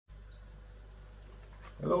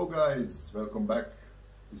Hello guys, welcome back.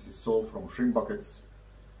 This is Sol from Shrimp Buckets,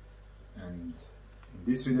 and in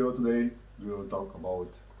this video today we will talk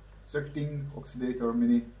about Söchting Oxydator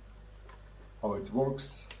Mini, how it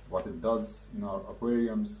works, what it does in our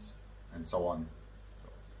aquariums, and so on. So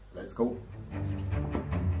let's go.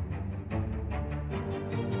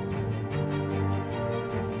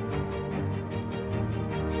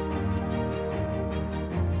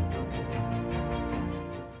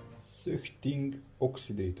 Söchting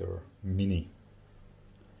Oxydator Mini.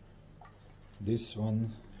 This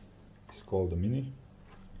one is called the Mini.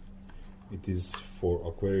 It is for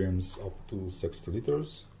aquariums up to 60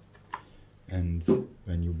 liters, and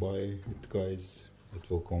when you buy it, guys, it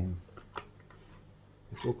will come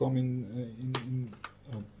in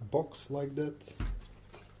a box like that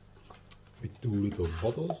with two little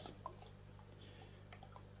bottles.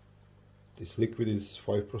 This liquid is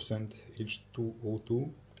 5%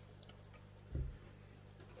 H2O2.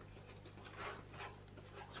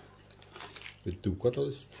 With two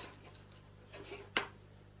catalysts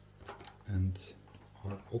and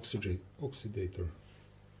our oxidator.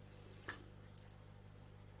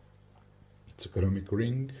 It's a ceramic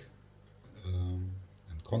ring and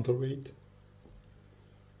counterweight,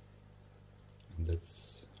 and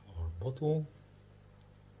that's our bottle.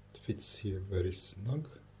 It fits here very snug,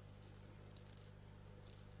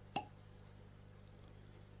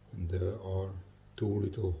 and there are two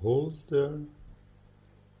little holes there.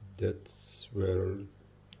 That's where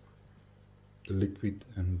the liquid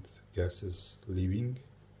and gases leaving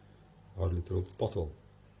our little bottle.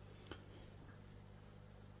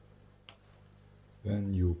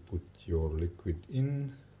 When you put your liquid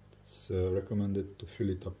in, it's recommended to fill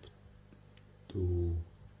it up to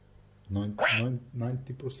 90%,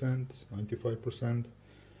 95%,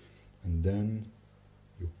 and then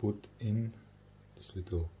you put in this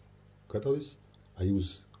little catalyst. I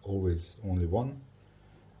use always only one.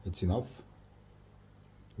 It's enough.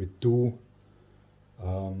 With two,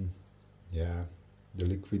 the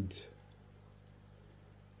liquid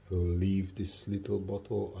will leave this little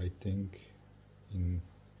bottle, I think, in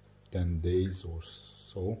 10 days or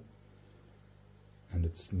so, and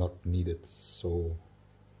it's not needed, so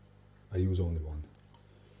I use only one.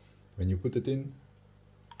 When you put it in,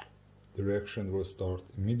 the reaction will start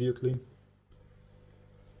immediately.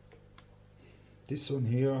 This one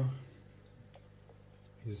here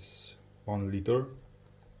is 1 liter,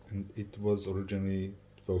 and it was originally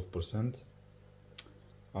 12%.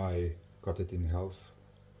 I cut it in half,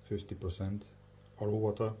 50% RO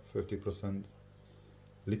water, 50%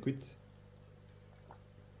 liquid,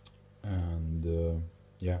 and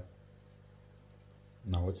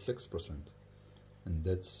now it's 6%, and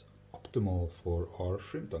that's optimal for our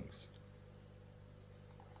shrimp tanks.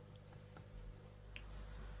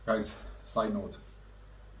 Guys, side note.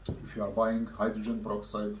 If you are buying hydrogen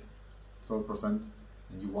peroxide 12%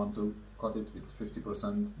 and you want to cut it with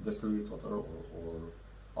 50% distilled water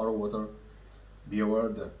or RO water, be aware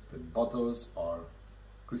that the bottles are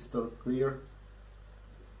crystal clear,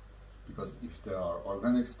 because if there are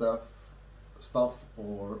organic stuff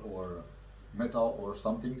or metal or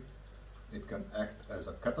something, it can act as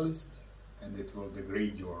a catalyst and it will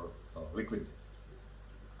degrade your liquid,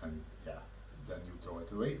 and then you throw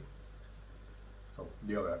it away. So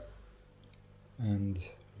be aware. And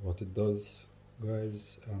what it does,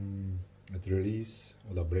 guys, it releases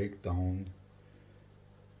or break down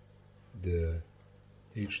the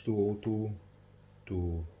H2O2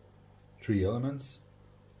 to 3 elements.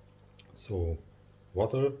 So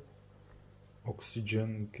water,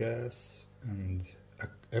 oxygen gas, and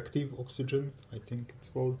active oxygen, I think it's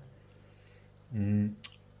called. And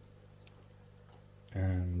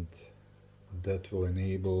that will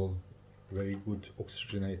enable very good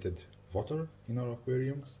oxygenated water in our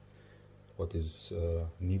aquariums, what is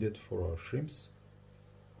needed for our shrimps,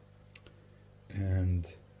 and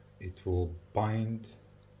it will bind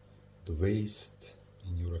the waste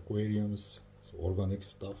in your aquariums, so organic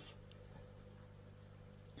stuff,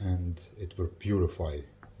 and it will purify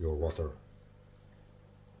your water,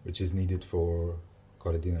 which is needed for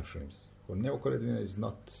Corydina shrimps. For Neocorydina is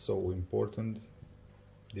not so important,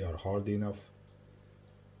 they are hardy enough.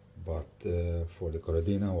 But for the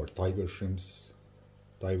Corydina or tiger shrimps,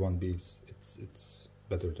 Taiwan bees, it's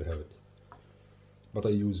better to have it. But I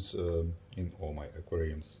use in all my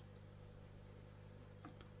aquariums.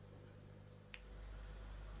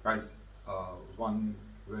 Guys, one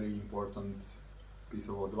very important piece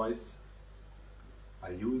of advice. I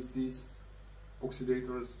use these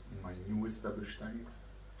oxidators in my new established tank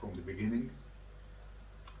from the beginning.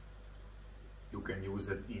 You can use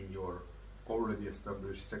it in your already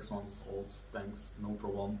established 6 months old tanks, no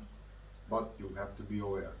problem, but you have to be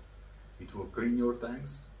aware. It will clean your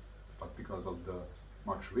tanks, but because of the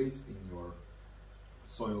much waste in your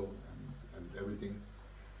soil and everything,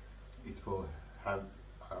 it will have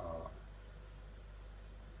a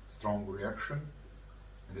strong reaction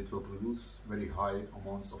and it will produce very high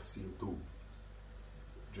amounts of CO2.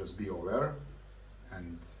 Just be aware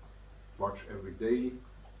and watch every day,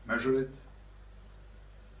 measure it,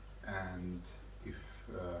 and if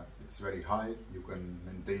it's very high, you can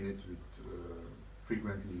maintain it with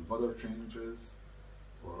frequently water changes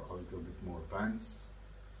or a little bit more plants,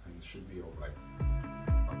 and it should be alright.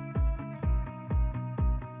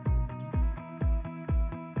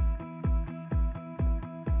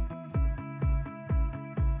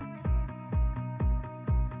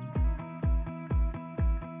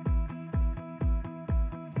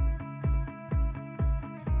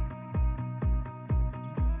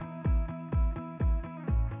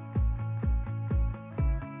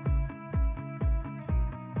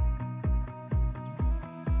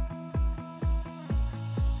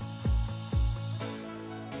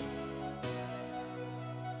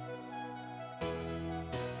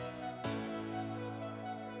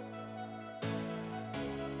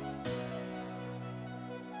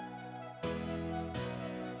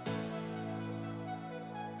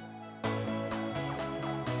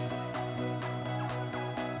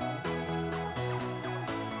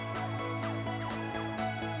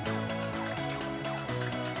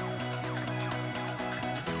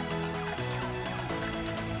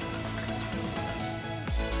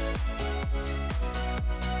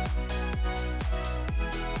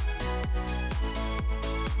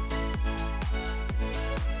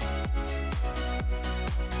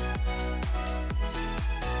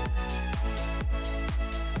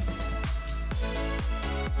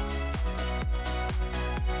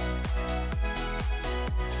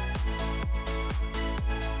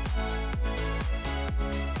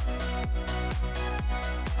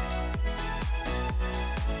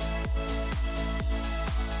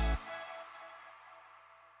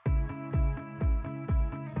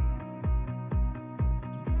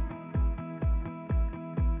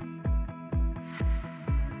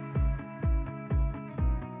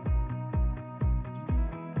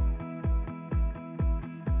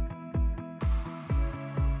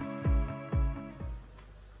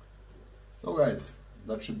 So guys,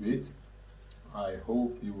 that should be it. I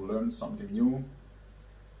hope you learned something new,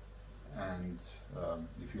 and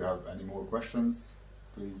if you have any more questions,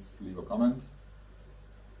 please leave a comment.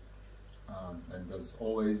 And as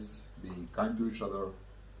always, be kind to each other,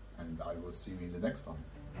 and I will see you in the next one.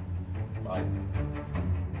 Bye.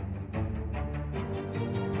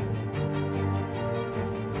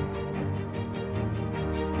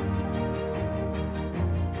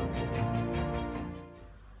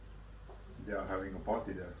 They are having a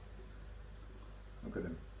party there. Look at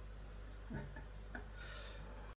them.